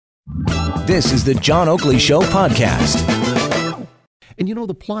This is the John Oakley Show podcast. And you know,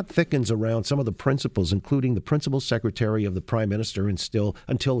 the plot thickens around some of the principals, including the principal secretary of the Prime Minister, and still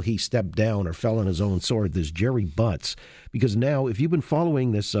until he stepped down or fell on his own sword, this Gerald Butts. Because now, if you've been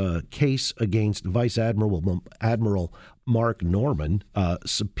following this case against Vice Admiral Mark Norman,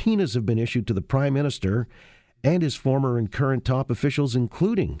 subpoenas have been issued to the Prime Minister and his former and current top officials,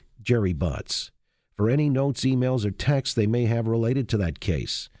 including Gerald Butts, for any notes, emails, or texts they may have related to that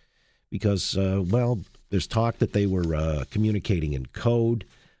case. Because, there's talk that they were communicating in code,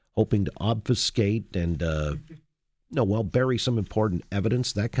 hoping to obfuscate and, bury some important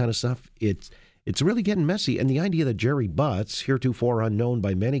evidence, that kind of stuff. It's really getting messy. And the idea that Gerald Butts, heretofore unknown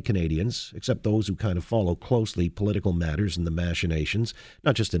by many Canadians, except those who kind of follow closely political matters and the machinations,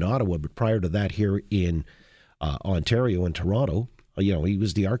 not just in Ottawa, but prior to that here in Ontario and Toronto, he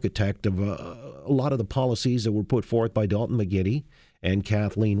was the architect of a lot of the policies that were put forth by Dalton McGuinty and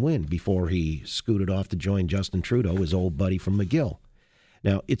Kathleen Wynne before he scooted off to join Justin Trudeau, his old buddy from McGill.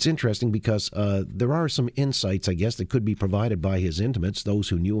 Now, it's interesting because there are some insights, I guess, that could be provided by his intimates, those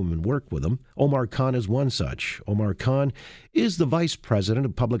who knew him and worked with him. Omar Khan is one such. Omar Khan is the Vice President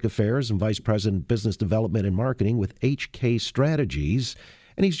of Public Affairs and Vice President of Business Development and Marketing with HK Strategies,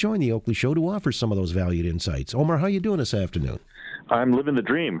 and he's joined the Oakley Show to offer some of those valued insights. Omar, how you doing this afternoon? I'm living the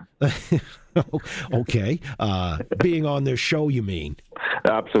dream. Okay. Being on this show, you mean?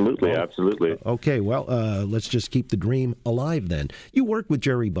 Absolutely, absolutely. Okay, well, let's just keep the dream alive then. You worked with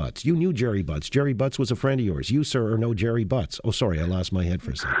Gerald Butts. You knew Gerald Butts. Gerald Butts was a friend of yours. You, sir, know Gerald Butts. Oh, sorry, I lost my head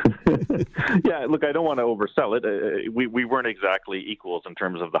for a second. Yeah, look, I don't want to oversell it. We weren't exactly equals in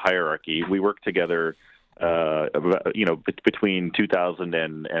terms of the hierarchy. We worked together between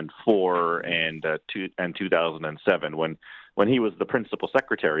 2004 and 2007 when he was the principal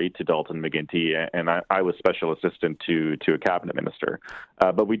secretary to Dalton McGuinty, and I was special assistant to a cabinet minister.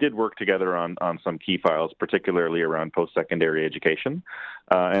 But we did work together on some key files, particularly around post-secondary education,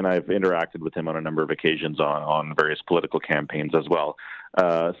 and I've interacted with him on a number of occasions on various political campaigns as well.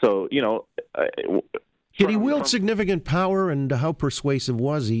 Did he wield significant power, and how persuasive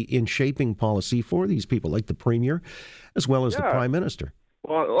was he in shaping policy for these people, like the Premier, as well as the Prime Minister?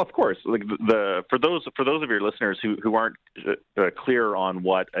 Well, of course. Like for those of your listeners who aren't clear on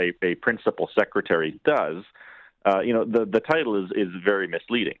what a principal secretary does, the title is very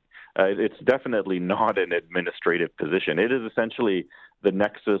misleading. It's definitely not an administrative position. It is essentially the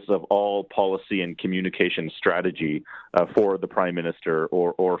nexus of all policy and communication strategy for the Prime Minister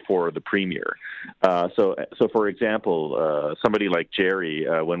or for the Premier. So for example, somebody like Jerry,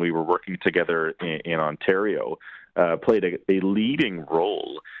 when we were working together in Ontario, played a leading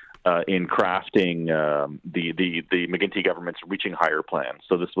role in crafting the McGuinty government's Reaching Higher plan.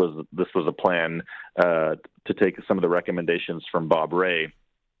 So this was a plan to take some of the recommendations from Bob Rae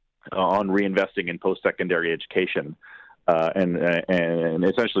on reinvesting in post-secondary education, and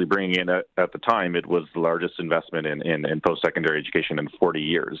essentially bringing in, at the time, it was the largest investment in post-secondary education in 40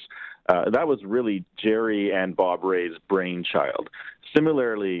 years. That was really Jerry and Bob Rae's brainchild.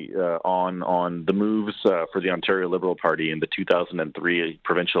 Similarly, on the moves for the Ontario Liberal Party in the 2003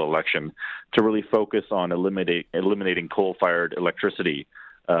 provincial election to really focus on eliminating coal-fired electricity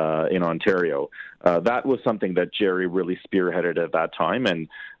in Ontario. That was something that Jerry really spearheaded at that time, and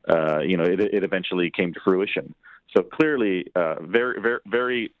it eventually came to fruition. So clearly,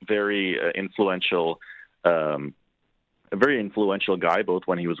 very influential. A very influential guy, both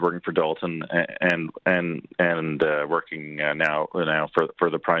when he was working for Dalton and working now for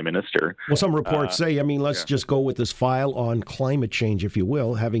the Prime Minister. Well, some reports say, let's just go with this file on climate change, if you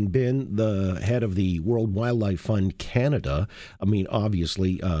will, having been the head of the World Wildlife Fund Canada.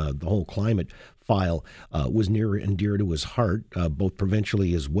 Obviously, the whole climate file was near and dear to his heart, both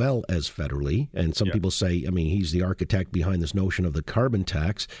provincially as well as federally. And some people say, he's the architect behind this notion of the carbon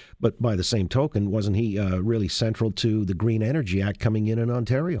tax. But by the same token, wasn't he really central to the Green Energy Act coming in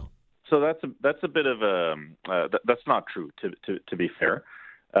Ontario? So that's a bit of that's not true, to be fair.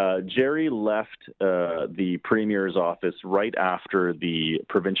 Jerry left the Premier's office right after the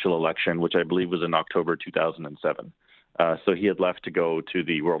provincial election, which I believe was in October 2007. So he had left to go to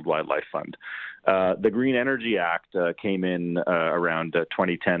the World Wildlife Fund. The Green Energy Act came in around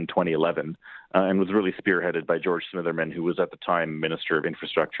 2010, 2011, and was really spearheaded by George Smitherman, who was at the time Minister of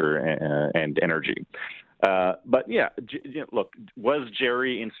Infrastructure and Energy. Look, was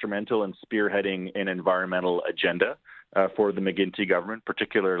Jerry instrumental in spearheading an environmental agenda for the McGuinty government,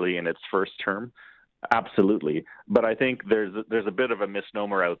 particularly in its first term? Absolutely. But I think there's a bit of a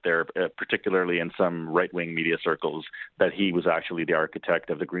misnomer out there, particularly in some right-wing media circles, that he was actually the architect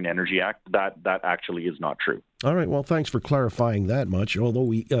of the Green Energy Act. That actually is not true. All right. Well, thanks for clarifying that much. Although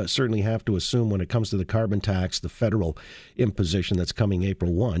we certainly have to assume when it comes to the carbon tax, the federal imposition that's coming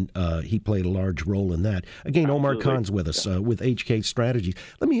April 1, he played a large role in that. Again, Absolutely. Omar Khan's with us with HK Strategies.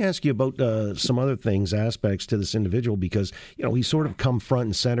 Let me ask you about some other things, aspects to this individual, because, he's sort of come front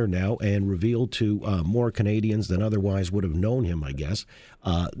and center now and revealed to more Canadians than otherwise would have known him, I guess.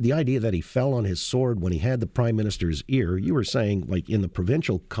 The idea that he fell on his sword when he had the Prime Minister's ear, you were saying, like in the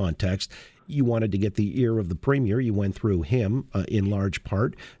provincial context, you wanted to get the ear of the Premier. You went through him in large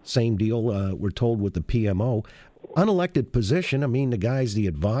part. Same deal, we're told, with the PMO. Unelected position, I mean, the guy's the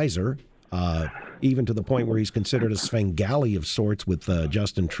advisor, even to the point where he's considered a Svengali of sorts with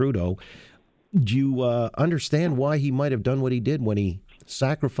Justin Trudeau. Do you understand why he might have done what he did when he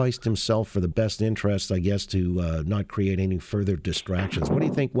sacrificed himself for the best interests, I guess, to not create any further distractions? What do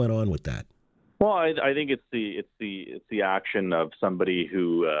you think went on with that? Well, I think it's the action of somebody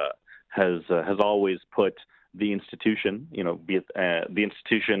who has always put the institution, be it the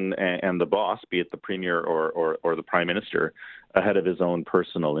institution and the boss, be it the Premier or the Prime Minister, ahead of his own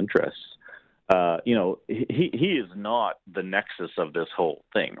personal interests. He is not the nexus of this whole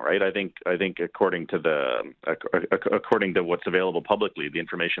thing, right? I think according to what's available publicly, the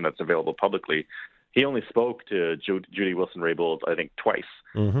information that's available publicly, he only spoke to Judy Wilson-Raybould, I think, twice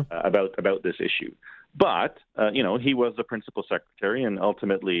about this issue. But he was the principal secretary, and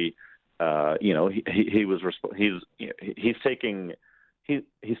ultimately, he's taking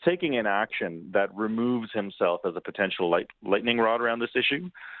an action that removes himself as a potential lightning rod around this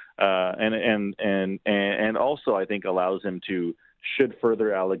issue. And also, I think, allows him to, should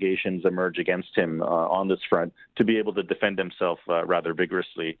further allegations emerge against him on this front, to be able to defend himself rather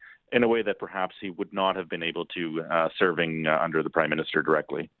vigorously in a way that perhaps he would not have been able to serving under the Prime Minister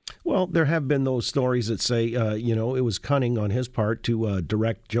directly. Well, there have been those stories that say, it was cunning on his part to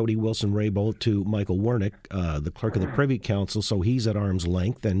direct Jody Wilson-Raybould to Michael Wernick, the clerk of the Privy Council, so he's at arm's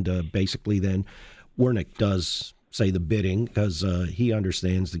length, and basically then Wernick does say the bidding because he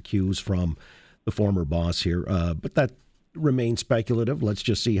understands the cues from the former boss here. But that remains speculative. Let's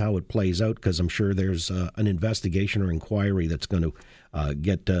just see how it plays out, because I'm sure there's an investigation or inquiry that's going to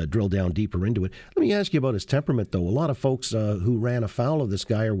get drilled down deeper into it. Let me ask you about his temperament, though. A lot of folks who ran afoul of this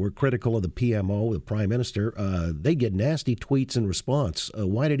guy or were critical of the PMO, the Prime Minister, they get nasty tweets in response.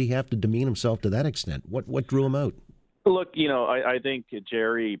 Why did he have to demean himself to that extent? What drew him out? Look, I think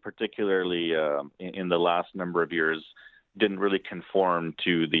Jerry, particularly in the last number of years, didn't really conform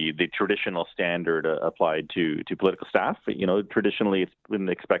to the traditional standard applied to political staff. Traditionally, it's been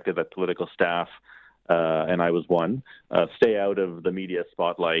expected that political staff, and I was one, stay out of the media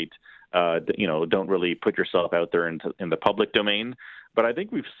spotlight. Don't really put yourself out there in the public domain. But I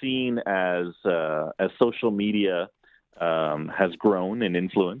think we've seen as social media has grown in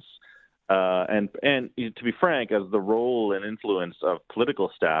influence. And to be frank, as the role and influence of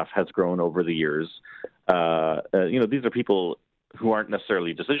political staff has grown over the years, these are people who aren't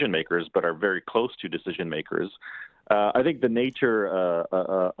necessarily decision makers, but are very close to decision makers. I think the nature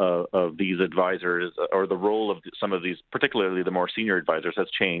of these advisors, or the role of some of these, particularly the more senior advisors, has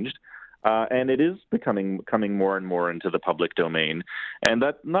changed. And it is coming more and more into the public domain. And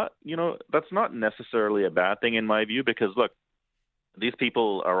that's not necessarily a bad thing in my view, because look, these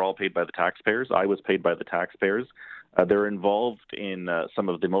people are all paid by the taxpayers. I was paid by the taxpayers. They're involved in some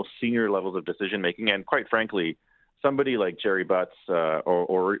of the most senior levels of decision-making. And quite frankly, somebody like Gerry Butts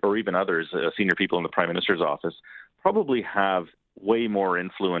or even others, senior people in the Prime Minister's office, probably have way more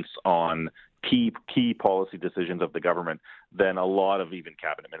influence on key policy decisions of the government than a lot of even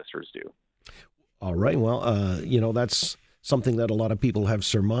cabinet ministers do. All right. Well, that's something that a lot of people have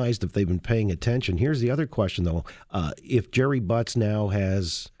surmised if they've been paying attention. Here's the other question, though. If Gerry Butts now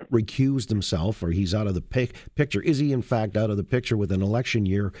has recused himself, or he's out of the picture, is he in fact out of the picture with an election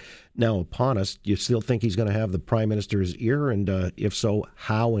year now upon us? Do you still think he's going to have the Prime Minister's ear? And if so,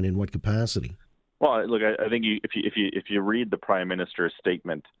 how and in what capacity? Well, look, I think if you read the Prime Minister's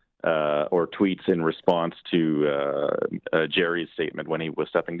statement or tweets in response to Gerry's statement when he was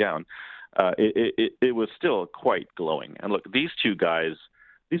stepping down, it was still quite glowing. And look, these two guys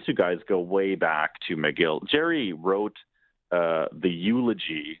go way back to McGill. Gerry wrote the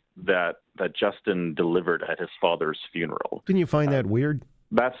eulogy that Justin delivered at his father's funeral. Didn't you find that weird?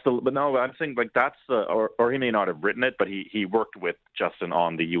 But no, I'm saying that's or he may not have written it, but he worked with Justin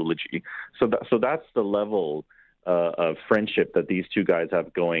on the eulogy. So that's the level of friendship that these two guys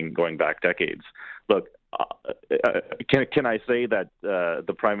have going back decades. Look. Can I say that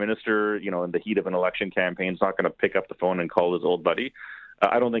the Prime Minister, in the heat of an election campaign, is not going to pick up the phone and call his old buddy?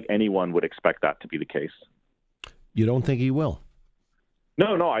 I don't think anyone would expect that to be the case. You don't think he will?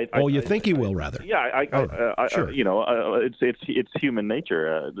 No. You think he will, rather? Yeah, sure. It's human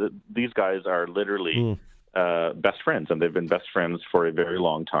nature. These guys are literally best friends, and they've been best friends for a very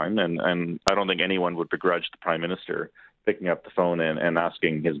long time. And I don't think anyone would begrudge the Prime Minister picking up the phone and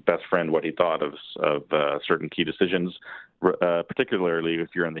asking his best friend what he thought of certain key decisions, particularly if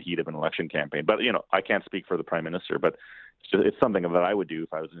you're in the heat of an election campaign. But I can't speak for the Prime Minister, but it's something that I would do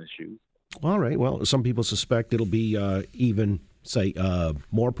if I was in his shoes. All right. Well, some people suspect it'll be even, say,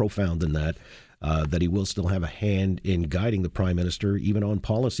 more profound than that he will still have a hand in guiding the Prime Minister, even on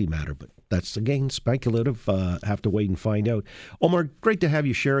policy matter. But that's, again, speculative. Have to wait and find out. Omar, great to have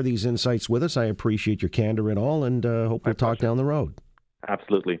you share these insights with us. I appreciate your candor and all, and hope we'll talk down the road.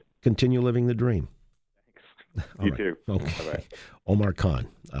 Absolutely. Continue living the dream. Thanks. You too. Okay. Bye-bye. Omar Khan,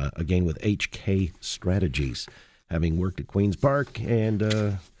 again with HK Strategies, having worked at Queen's Park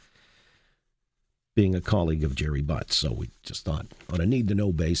and being a colleague of Gerry Butts. So we just thought on a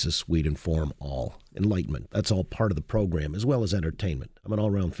need-to-know basis, we'd inform all. Enlightenment, that's all part of the program, as well as entertainment. I'm an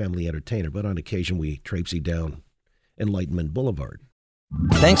all-round family entertainer, but on occasion we traipsy down Enlightenment Boulevard.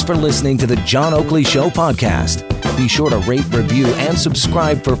 Thanks for listening to the John Oakley Show podcast. Be sure to rate, review, and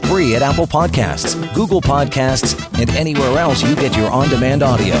subscribe for free at Apple Podcasts, Google Podcasts, and anywhere else you get your on-demand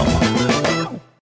audio.